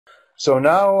So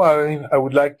now I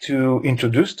would like to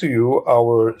introduce to you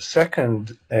our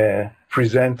second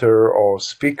presenter or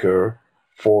speaker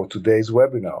for today's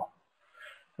webinar.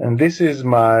 And this is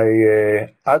my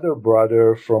other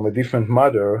brother from a different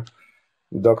mother,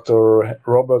 Dr.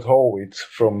 Robert Horowitz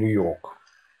from New York.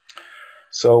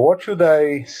 So what should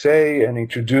I say and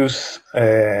introduce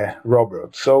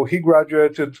Robert? So he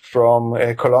graduated from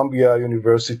Columbia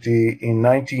University in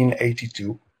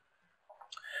 1982.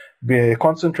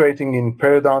 Concentrating in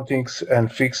periodontics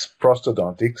and fixed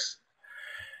prosthodontics.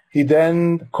 He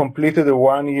then completed a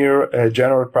one-year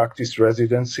general practice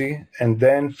residency and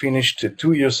then finished a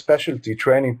two-year specialty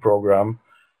training program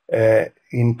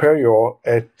in perio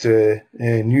at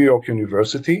New York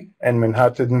University and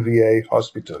Manhattan VA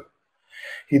Hospital.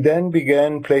 He then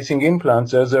began placing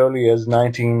implants as early as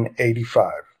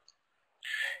 1985.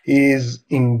 He is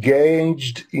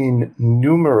engaged in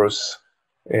numerous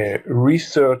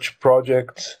research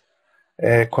projects,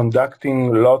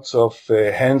 conducting lots of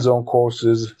hands-on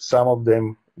courses, some of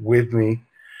them with me.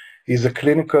 He's a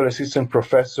clinical assistant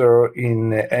professor in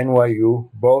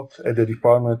NYU, both at the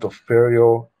Department of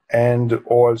Perio and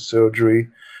Oral Surgery,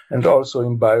 and also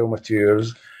in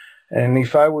biomaterials. And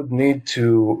if I would need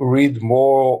to read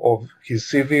more of his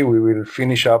CV, we will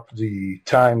finish up the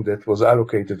time that was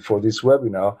allocated for this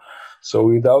webinar. So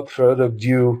without further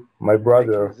ado, my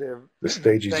brother, the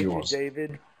stage is yours. Thank you,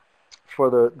 David, for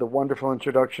the wonderful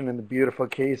introduction and the beautiful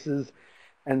cases.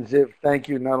 And Ziv, thank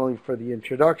you not only for the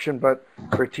introduction, but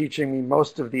for teaching me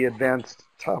most of the advanced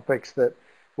topics that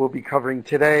we'll be covering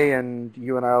today, and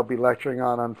you and I will be lecturing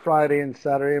on Friday and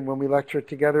Saturday, and when we lecture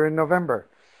together in November.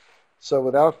 So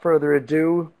without further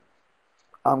ado,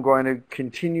 I'm going to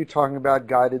continue talking about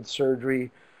guided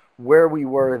surgery, where we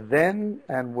were then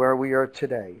and where we are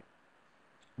today.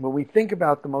 When we think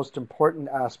about the most important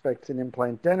aspects in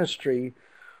implant dentistry,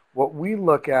 what we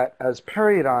look at as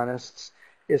periodontists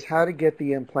is how to get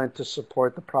the implant to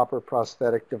support the proper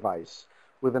prosthetic device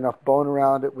with enough bone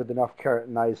around it, with enough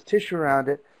keratinized tissue around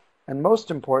it, and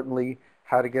most importantly,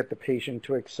 how to get the patient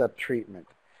to accept treatment.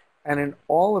 And in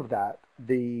all of that,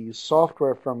 the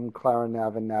software from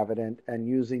Claronav and Navident and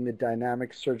using the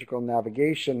dynamic surgical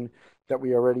navigation that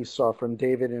we already saw from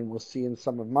David and we'll see in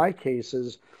some of my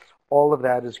cases, all of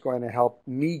that is going to help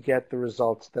me get the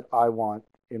results that I want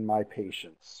in my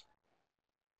patients.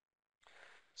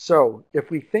 So if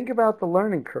we think about the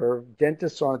learning curve,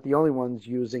 dentists aren't the only ones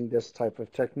using this type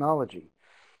of technology.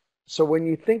 So when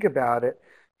you think about it,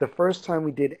 the first time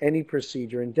we did any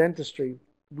procedure in dentistry,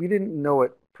 we didn't know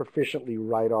it proficiently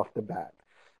right off the bat.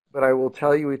 But I will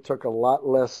tell you it took a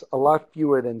lot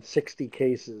fewer than 60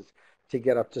 cases to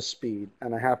get up to speed.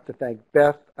 And I have to thank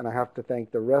Beth and I have to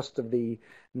thank the rest of the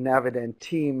Navident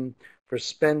team for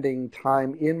spending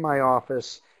time in my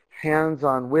office,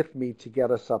 hands-on with me to get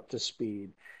us up to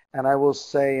speed. And I will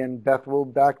say, and Beth will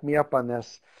back me up on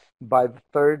this, by the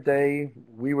third day,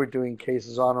 we were doing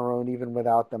cases on our own even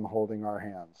without them holding our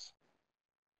hands.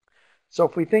 So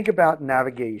if we think about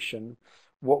navigation,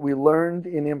 what we learned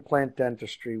in implant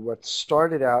dentistry, what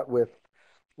started out with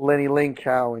Lenny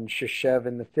Linkow and Shishev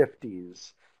in the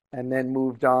 50s, and then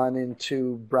moved on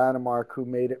into Branemark, who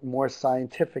made it more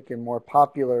scientific and more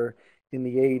popular in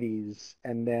the 80s,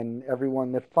 and then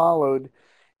everyone that followed,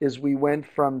 is we went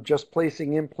from just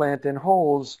placing implant in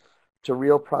holes to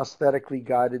real prosthetically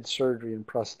guided surgery and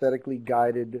prosthetically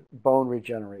guided bone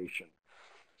regeneration.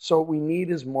 So what we need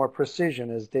is more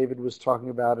precision, as David was talking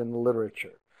about in the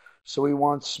literature. So we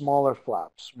want smaller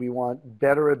flaps. We want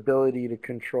better ability to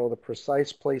control the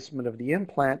precise placement of the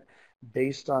implant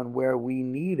based on where we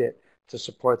need it to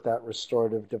support that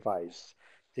restorative device,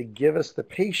 to give us the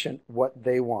patient what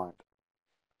they want.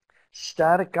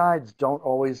 Static guides don't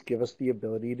always give us the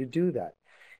ability to do that.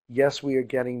 Yes, we are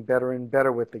getting better and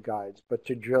better with the guides, but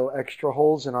to drill extra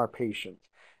holes in our patients,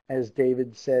 as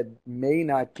David said, may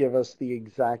not give us the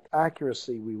exact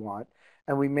accuracy we want,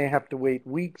 and we may have to wait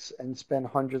weeks and spend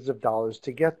hundreds of dollars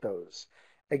to get those.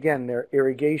 Again, there are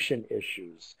irrigation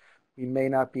issues. We may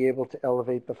not be able to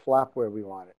elevate the flap where we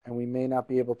want it, and we may not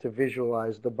be able to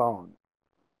visualize the bone.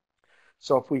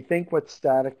 So if we think what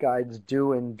static guides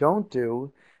do and don't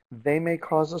do, they may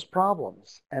cause us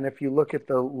problems. And if you look at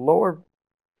the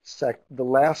the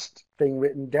last thing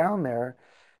written down there,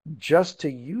 just to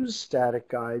use static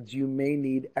guides, you may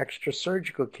need extra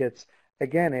surgical kits,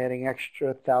 again, adding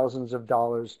extra thousands of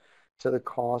dollars to the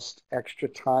cost, extra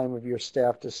time of your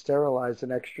staff to sterilize,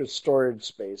 an extra storage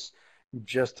space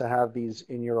just to have these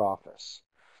in your office.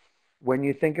 When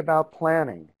you think about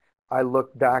planning, I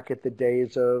look back at the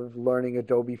days of learning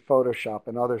Adobe Photoshop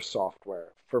and other software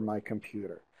for my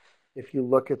computer. If you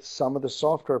look at some of the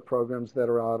software programs that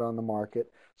are out on the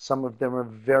market, some of them are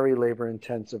very labor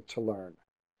intensive to learn.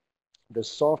 The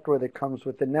software that comes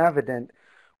with the Navident,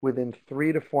 within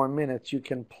 3 to 4 minutes, you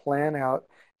can plan out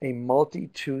a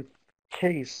multi-tooth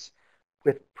case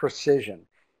with precision.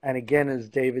 And again, as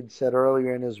David said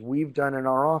earlier, and as we've done in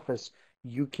our office,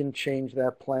 you can change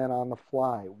that plan on the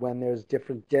fly when there's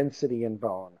different density in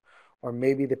bone, or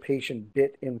maybe the patient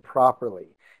bit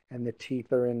improperly and the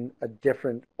teeth are in a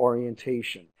different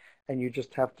orientation, and you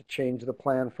just have to change the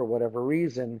plan for whatever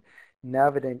reason.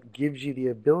 Navident gives you the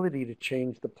ability to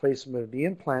change the placement of the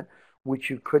implant, which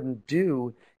you couldn't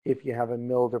do if you have a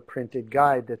milled or printed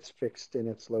guide that's fixed in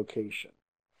its location.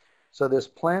 So this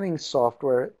planning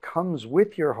software comes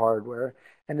with your hardware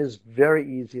and is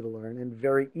very easy to learn and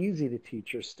very easy to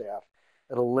teach your staff.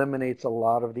 It eliminates a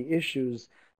lot of the issues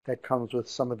that comes with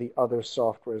some of the other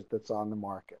softwares that's on the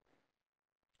market.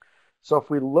 So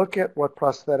if we look at what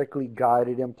prosthetically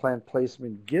guided implant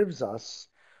placement gives us,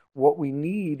 what we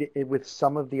need with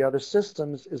some of the other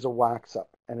systems is a wax up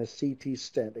and a CT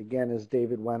stent, again, as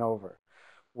David went over.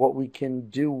 What we can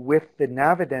do with the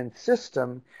Navident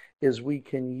system is we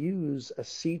can use a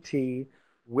CT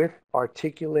with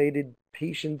articulated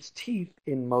patient's teeth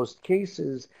in most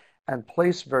cases and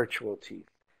place virtual teeth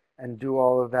and do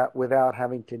all of that without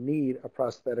having to need a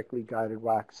prosthetically guided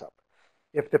wax up.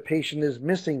 If the patient is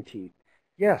missing teeth,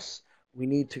 yes, we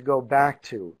need to go back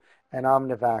to an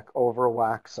Omnivac over a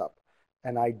wax up,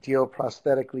 an ideal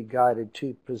prosthetically guided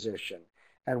tooth position,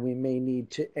 and we may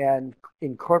need to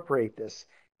incorporate this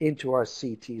into our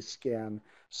CT scan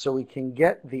so we can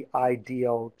get the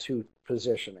ideal tooth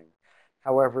positioning.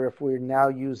 However, if we're now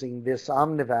using this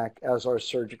Omnivac as our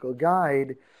surgical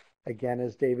guide, again,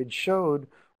 as David showed,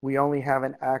 we only have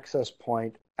an access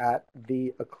point at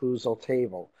the occlusal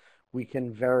table. We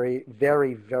can vary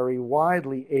very, very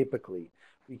widely apically.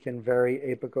 We can vary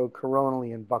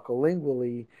apicocoronally and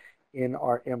buccolingually in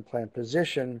our implant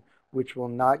position, which will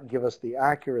not give us the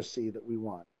accuracy that we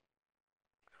want.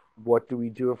 What do we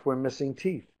do if we're missing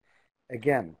teeth?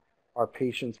 Again, our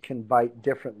patients can bite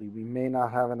differently. We may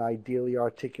not have an ideally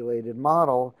articulated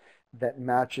model that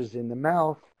matches in the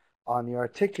mouth on the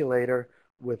articulator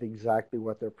with exactly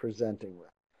what they're presenting with.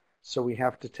 So we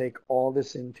have to take all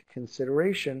this into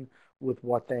consideration with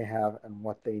what they have and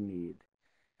what they need.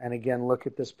 And again, look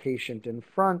at this patient in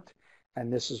front,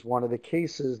 and this is one of the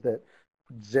cases that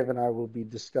Ziv and I will be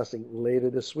discussing later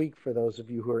this week for those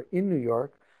of you who are in New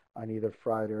York on either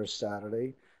Friday or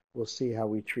Saturday. We'll see how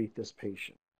we treat this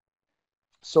patient.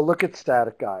 So look at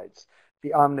static guides.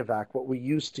 The Omnivac, what we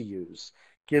used to use,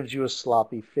 gives you a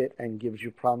sloppy fit and gives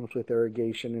you problems with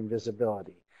irrigation and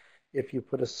visibility. If you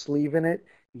put a sleeve in it,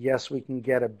 yes, we can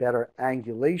get a better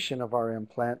angulation of our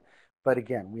implant, but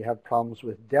again, we have problems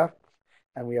with depth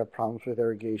and we have problems with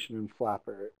irrigation and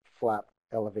flap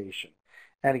elevation.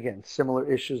 And again,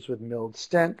 similar issues with milled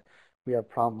stent. We have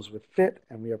problems with fit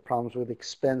and we have problems with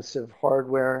expensive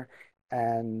hardware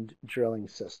and drilling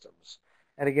systems.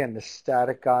 And again, the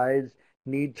static guides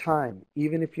need time.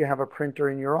 Even if you have a printer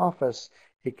in your office,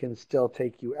 it can still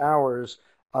take you hours,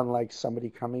 unlike somebody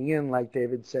coming in, like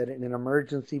David said, in an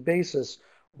emergency basis,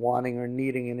 wanting or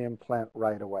needing an implant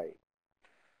right away.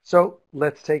 So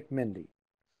let's take Mindy.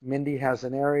 Mindy has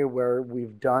an area where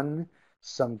we've done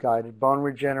some guided bone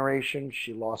regeneration.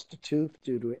 She lost a tooth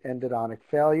due to endodontic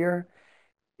failure.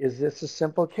 Is this a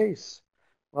simple case?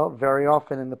 Well, very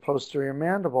often in the posterior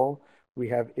mandible, we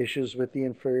have issues with the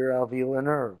inferior alveolar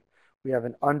nerve. We have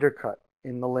an undercut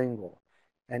in the lingual.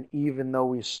 And even though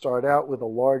we start out with a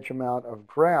large amount of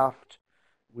graft,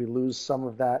 we lose some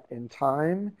of that in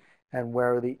time. And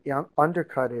where the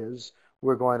undercut is,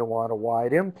 we're going to want a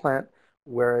wide implant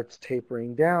where it's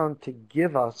tapering down to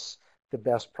give us the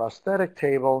best prosthetic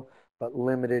table, but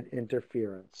limited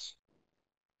interference.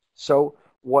 So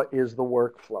what is the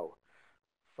workflow?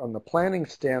 From the planning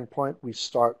standpoint, we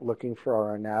start looking for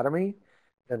our anatomy.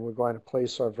 Then we're going to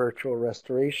place our virtual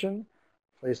restoration,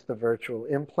 place the virtual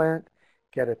implant,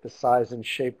 get it the size and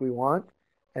shape we want,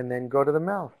 and then go to the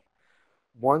mouth.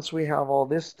 Once we have all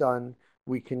this done,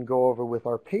 we can go over with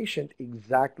our patient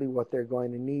exactly what they're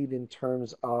going to need in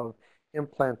terms of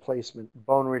implant placement,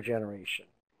 bone regeneration.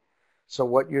 So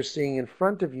what you're seeing in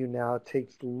front of you now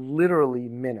takes literally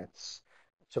minutes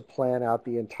to plan out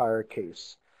the entire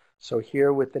case. So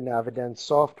here with the Navident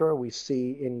software, we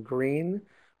see in green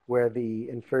where the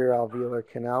inferior alveolar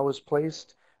canal was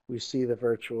placed. We see the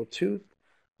virtual tooth.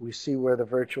 We see where the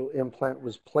virtual implant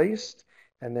was placed.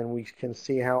 And then we can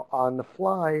see how on the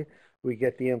fly we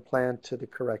get the implant to the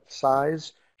correct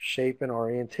size, shape, and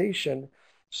orientation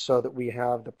so that we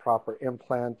have the proper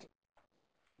implant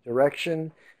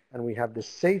direction And we have the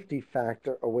safety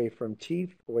factor away from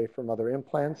teeth, away from other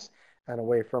implants, and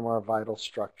away from our vital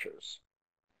structures.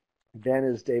 Then,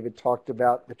 as David talked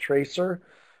about the tracer,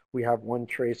 we have one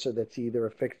tracer that's either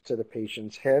affixed to the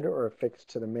patient's head or affixed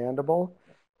to the mandible,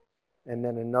 and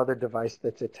then another device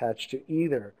that's attached to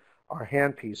either our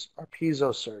handpiece, our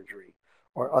piezo surgery,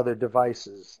 or other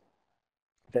devices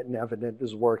that Nevident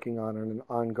is working on an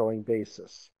ongoing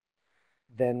basis.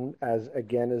 Then, as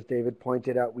David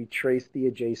pointed out, we trace the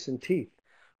adjacent teeth.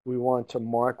 We want to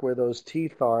mark where those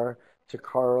teeth are to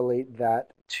correlate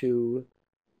that to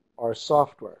our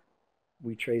software.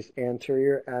 We trace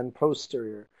anterior and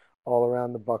posterior all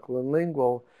around the buccal and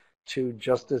lingual to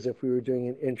just as if we were doing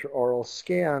an intraoral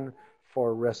scan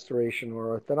for restoration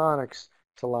or orthodontics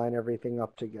to line everything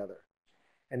up together.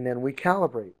 And then we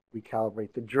calibrate. We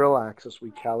calibrate the drill axis.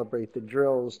 We calibrate the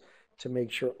drills to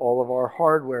make sure all of our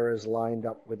hardware is lined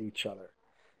up with each other.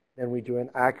 Then we do an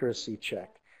accuracy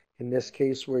check. In this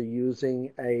case, we're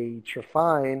using a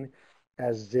Trefine.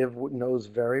 As Ziv knows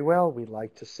very well, we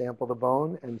like to sample the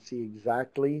bone and see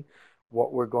exactly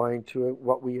what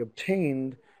we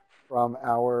obtained from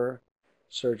our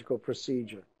surgical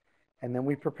procedure. And then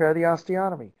we prepare the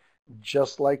osteotomy,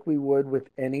 just like we would with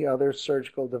any other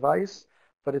surgical device,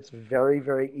 but it's very,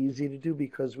 very easy to do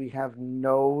because we have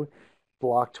no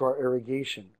block to our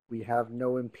irrigation. We have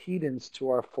no impedance to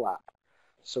our flap.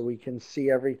 So we can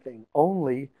see everything.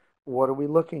 Only, what are we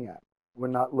looking at? We're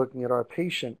not looking at our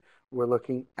patient. We're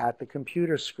looking at the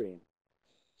computer screen.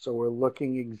 So we're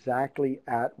looking exactly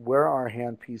at where our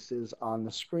handpiece is on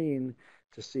the screen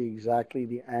to see exactly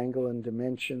the angle and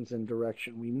dimensions and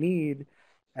direction we need.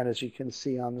 And as you can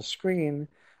see on the screen,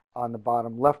 on the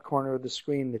bottom left corner of the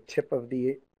screen, the tip of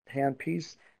the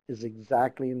handpiece is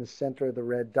exactly in the center of the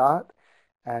red dot,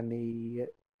 and the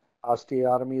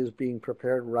osteotomy is being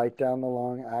prepared right down the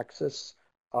long axis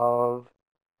of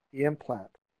the implant.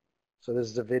 So this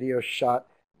is a video shot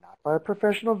not by a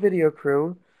professional video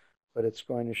crew, but it's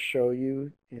going to show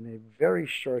you in a very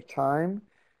short time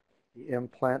the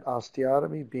implant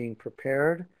osteotomy being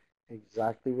prepared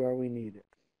exactly where we need it.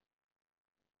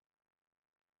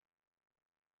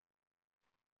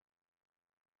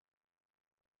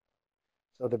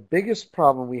 So the biggest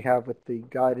problem we have with the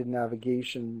guided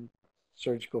navigation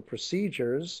surgical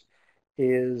procedures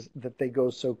is that they go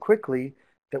so quickly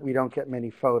that we don't get many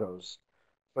photos.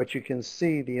 But you can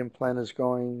see the implant is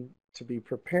going to be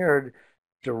prepared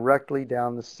directly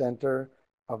down the center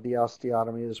of the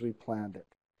osteotomy as we planned it.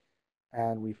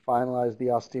 And we finalize the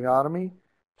osteotomy,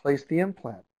 place the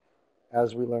implant.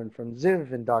 As we learned from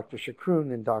Ziv and Dr.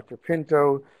 Shakroon and Dr.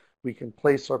 Pinto, we can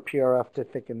place our PRF to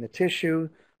thicken the tissue,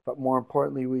 but more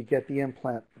importantly, we get the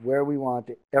implant where we want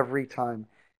it every time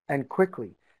and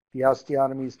quickly. The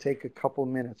osteotomies take a couple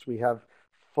minutes. We have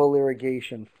full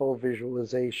irrigation, full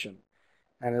visualization.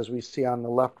 And as we see on the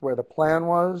left where the plan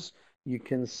was, you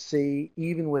can see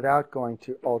even without going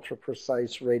to ultra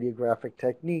precise radiographic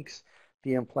techniques,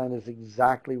 the implant is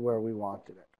exactly where we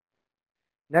wanted it.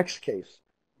 Next case,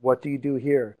 what do you do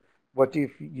here? What do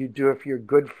you do if your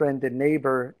good friend and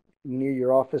neighbor near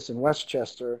your office in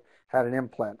Westchester had an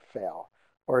implant fail?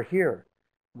 Or here,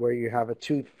 where you have a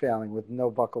tooth failing with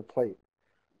no buccal plate?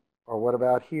 Or what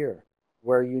about here,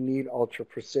 where you need ultra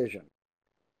precision?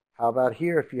 How about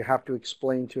here if you have to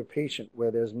explain to a patient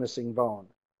where there's missing bone,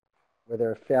 where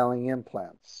there are failing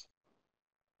implants?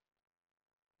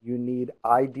 You need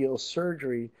ideal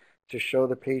surgery to show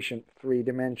the patient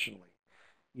three-dimensionally.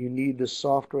 You need the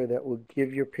software that will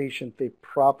give your patient the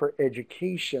proper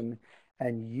education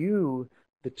and you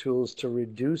the tools to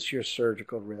reduce your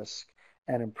surgical risk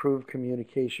and improve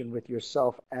communication with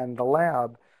yourself and the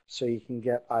lab so you can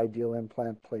get ideal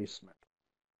implant placement.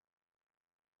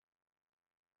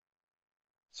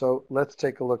 So let's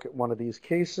take a look at one of these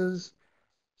cases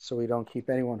so we don't keep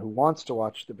anyone who wants to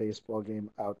watch the baseball game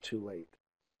out too late.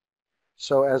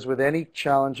 So as with any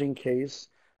challenging case,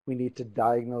 we need to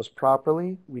diagnose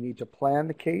properly, we need to plan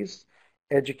the case,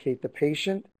 educate the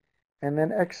patient, and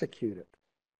then execute it.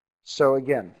 So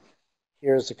again,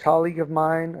 here's a colleague of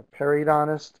mine, a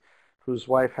periodontist, whose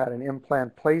wife had an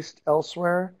implant placed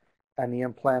elsewhere, and the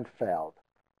implant failed.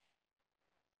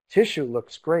 Tissue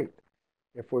looks great.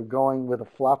 If we're going with a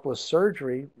flapless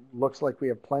surgery, looks like we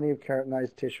have plenty of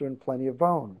keratinized tissue and plenty of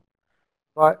bone.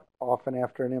 But often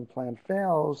after an implant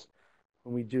fails,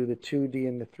 when we do the 2D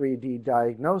and the 3D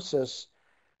diagnosis,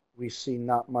 we see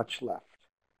not much left.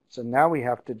 So now we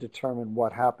have to determine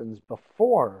what happens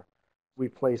before we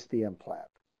place the implant.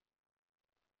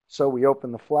 So we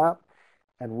open the flap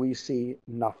and we see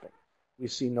nothing. We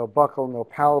see no buccal, no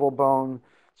palatal bone.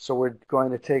 So we're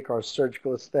going to take our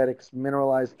surgical aesthetics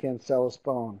mineralized cancellous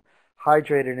bone,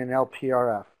 hydrated in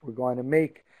LPRF. We're going to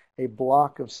make a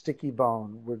block of sticky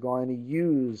bone. We're going to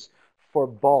use for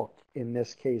bulk, in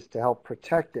this case, to help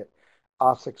protect it,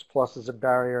 OSSIX Plus as a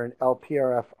barrier and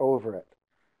LPRF over it.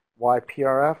 Why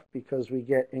PRF? Because we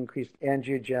get increased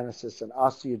angiogenesis and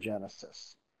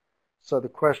osteogenesis. So the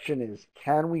question is,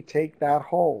 can we take that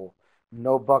whole,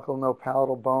 no buccal, no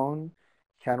palatal bone?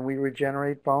 Can we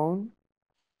regenerate bone?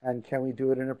 And can we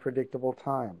do it in a predictable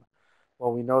time?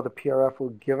 Well, we know the PRF will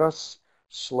give us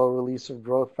slow release of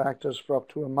growth factors for up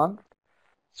to a month.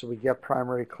 So we get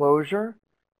primary closure,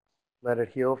 let it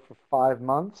heal for 5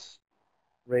 months.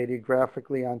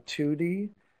 Radiographically on 2D,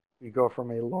 we go from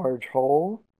a large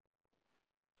hole,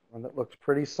 one that looks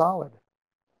pretty solid.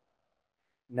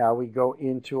 Now we go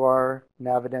into our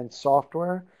Navident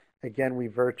software. Again, we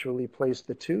virtually place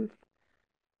the tooth.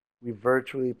 We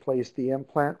virtually place the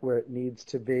implant where it needs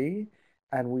to be.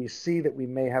 And we see that we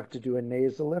may have to do a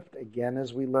nasal lift. Again,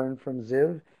 as we learned from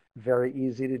Ziv, very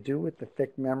easy to do with the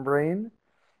thick membrane.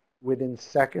 Within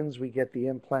seconds, we get the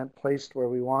implant placed where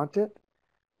we want it.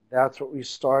 That's what we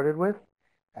started with,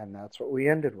 and that's what we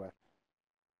ended with.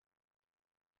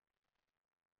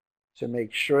 To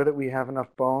make sure that we have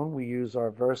enough bone, we use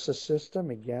our Versa system,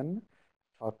 again,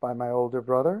 taught by my older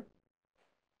brother.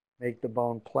 Make the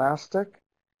bone plastic,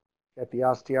 get the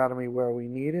osteotomy where we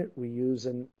need it. We use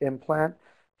an implant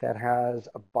that has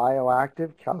a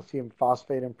bioactive calcium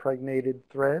phosphate impregnated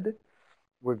thread.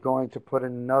 We're going to put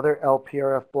another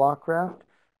LPRF block graft,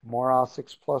 more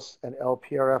OSSIX Plus and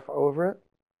LPRF over it.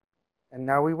 And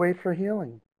now we wait for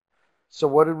healing. So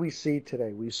what did we see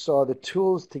today? We saw the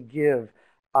tools to give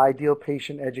ideal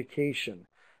patient education,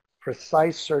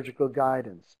 precise surgical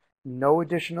guidance, no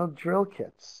additional drill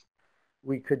kits.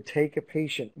 We could take a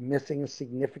patient missing a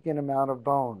significant amount of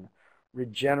bone,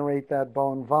 regenerate that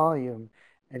bone volume,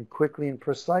 and quickly and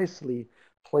precisely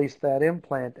place that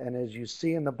implant. And as you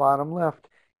see in the bottom left,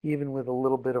 even with a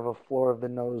little bit of a floor of the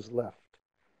nose left.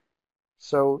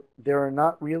 So there are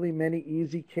not really many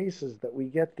easy cases that we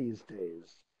get these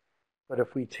days. But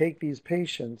if we take these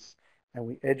patients and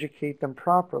we educate them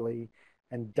properly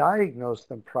and diagnose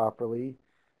them properly,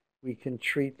 we can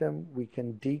treat them, we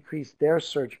can decrease their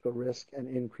surgical risk and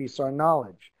increase our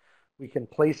knowledge. We can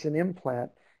place an implant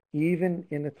even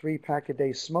in a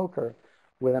 3-pack-a-day smoker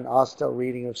with an osteo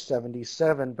reading of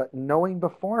 77, but knowing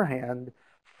beforehand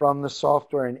from the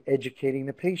software and educating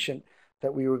the patient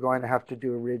that we were going to have to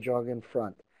do a ridge aug in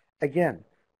front. Again,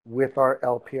 with our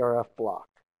LPRF block.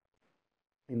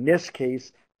 In this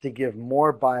case, to give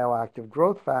more bioactive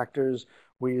growth factors,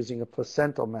 we're using a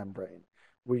placental membrane.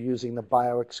 We're using the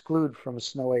BioExclude from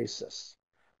Snoasis.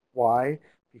 Why?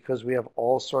 Because we have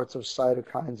all sorts of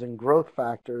cytokines and growth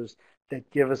factors that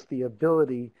give us the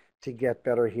ability to get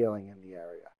better healing in the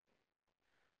area.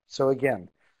 So again,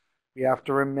 we have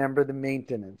to remember the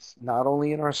maintenance, not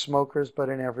only in our smokers, but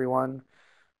in everyone.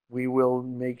 We will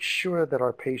make sure that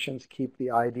our patients keep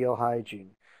the ideal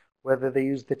hygiene, whether they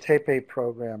use the TEPE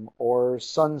program or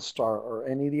SunStar or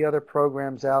any of the other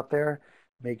programs out there.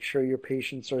 Make sure your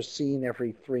patients are seen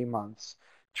every 3 months.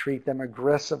 Treat them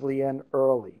aggressively and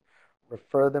early.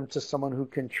 Refer them to someone who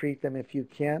can treat them if you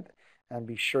can't, and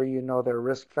be sure you know their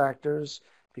risk factors,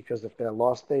 because if they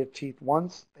lost their teeth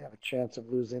once, they have a chance of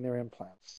losing their implants.